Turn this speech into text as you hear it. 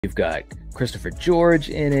You've got Christopher George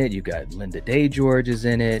in it. You've got Linda Day George is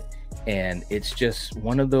in it. And it's just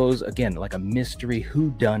one of those, again, like a mystery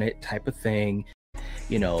whodunit type of thing.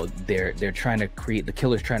 You know, they're trying to create, the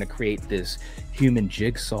killer's trying to create this human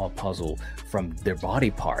jigsaw puzzle from their body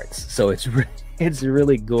parts. So it's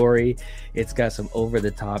really gory. It's got some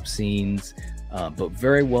over-the-top scenes, but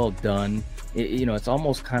very well done. You know, it's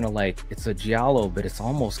almost kind of like, it's a giallo, but it's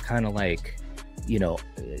almost kind of like, you know,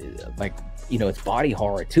 it's body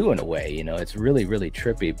horror too in a way. You know, it's really, really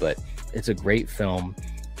trippy, but it's a great film.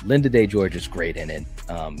 Linda Day George is great in it.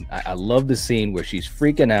 I love the scene where she's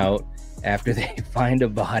freaking out after they find a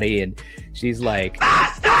body, and she's like,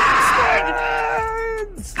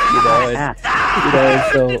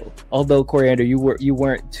 so although Coriander, you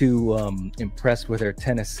weren't too impressed with her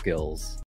tennis skills.